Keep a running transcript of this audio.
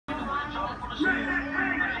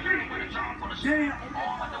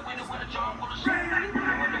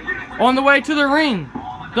On the way to the ring,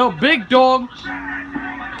 the big dog.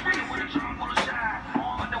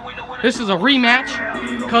 This is a rematch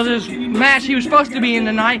because his match he was supposed to be in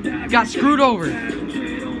tonight got screwed over.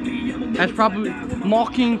 That's probably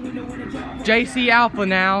mocking JC Alpha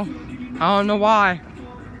now. I don't know why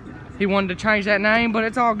he wanted to change that name, but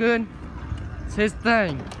it's all good. It's his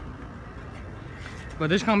thing. But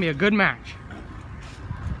this is gonna be a good match.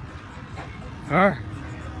 Alright,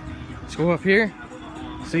 let's go up here,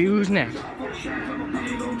 see who's next. It's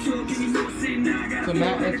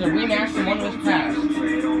a rematch from one of his past.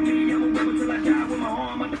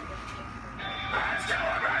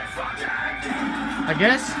 I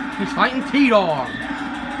guess he's fighting T-Dawg.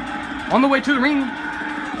 On the way to the ring,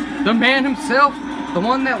 the man himself, the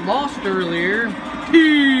one that lost earlier,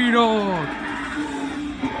 T-Dawg.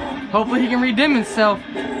 Hopefully he can redeem himself.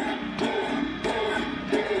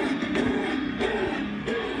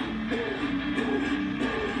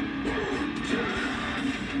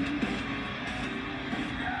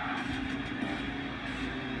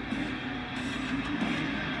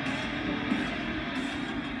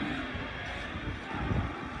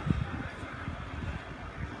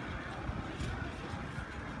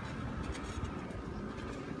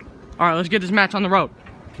 All right, let's get this match on the road.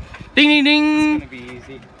 Ding, ding, ding. It's gonna be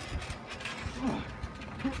easy.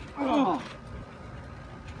 Oh.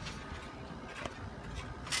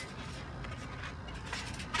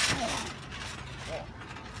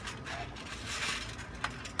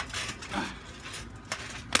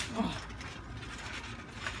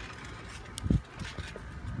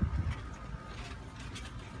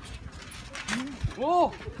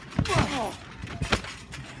 Whoa. Oh.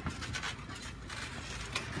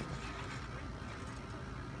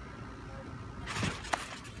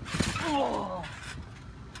 Oh.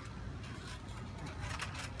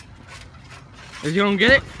 Is he gonna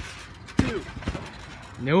get it? Two.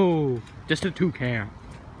 No, just a 2 count.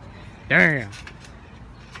 Damn.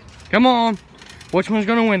 Come on. Which one's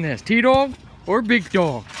gonna win this? T-Dawg or Big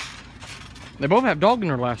Dog? They both have dog in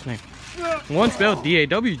their last name. One spelled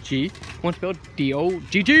D-A-W-G, one spelled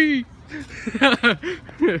D-O-G-G.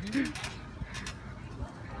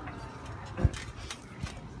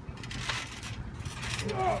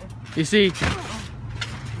 You see,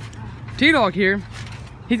 T-Dawg here,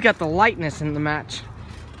 he's got the lightness in the match.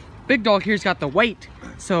 Big Dog here's got the weight,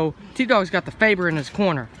 so T-Dawg's got the favor in his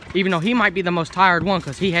corner. Even though he might be the most tired one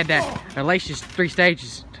because he had that hellacious 3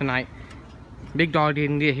 stages tonight. Big Dog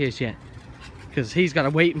didn't get his yet. Because he's got to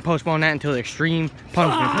wait and postpone that until the Extreme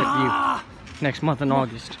Punishment pay-per-view next month in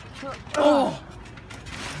August. Oh.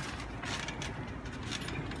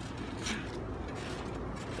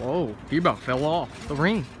 Whoa, he about fell off the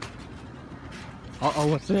ring. Uh-oh,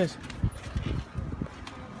 what's this?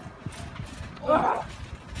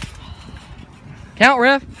 Count,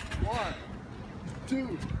 ref. 1,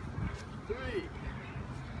 2, 3,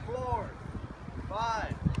 4,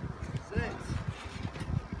 5, 6.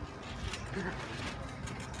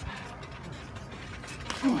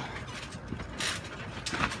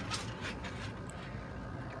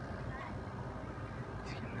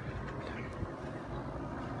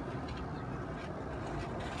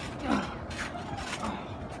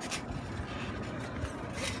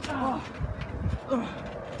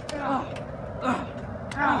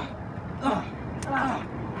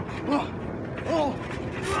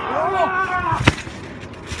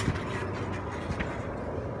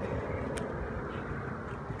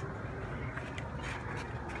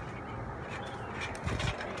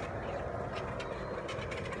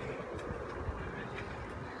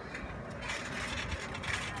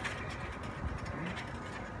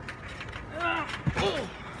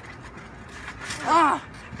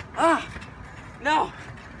 No!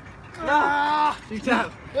 No! You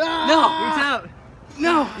tap! No! You tap!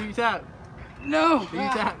 No! You tap! No! You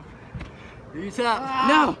tap! You tap!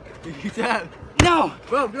 No! You tap! No!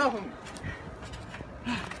 Go, go!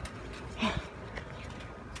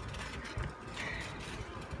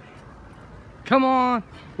 Come on!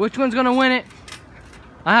 Which one's gonna win it?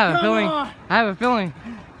 I have a feeling. I have a feeling.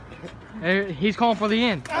 He's calling for the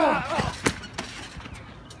end.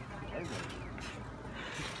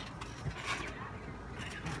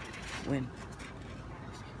 Win.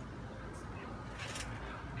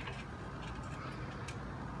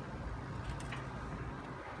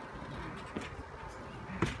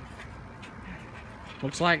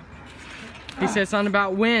 Looks like he said something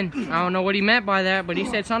about win. I don't know what he meant by that, but he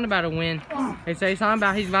said something about a win. He said something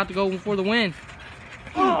about he's about to go for the win.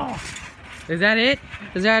 Is that it?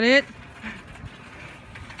 Is that it?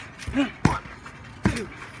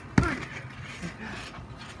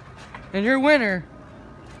 And your winner,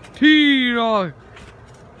 T-Dawg.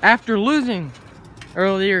 After losing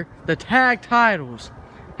earlier the tag titles,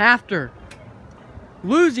 after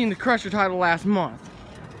losing the Crusher title last month,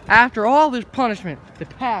 after all this punishment the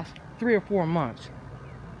past 3 or 4 months,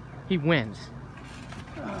 he wins.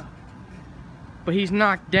 But he's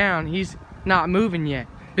knocked down. He's not moving yet.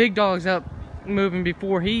 Big Dawg's up moving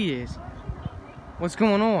before he is. What's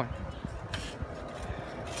going on?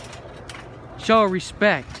 Show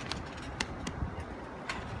respect.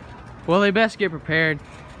 Well, they best get prepared,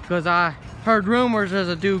 because I heard rumors there's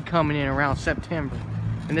a dude coming in around September.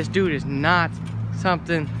 And this dude is not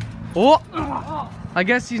something... Oh! I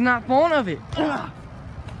guess he's not fond of it.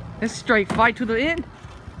 It's a straight fight to the end.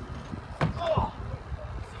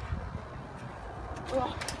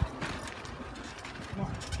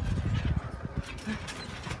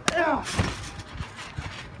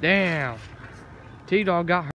 Damn. T-Dawg got hurt.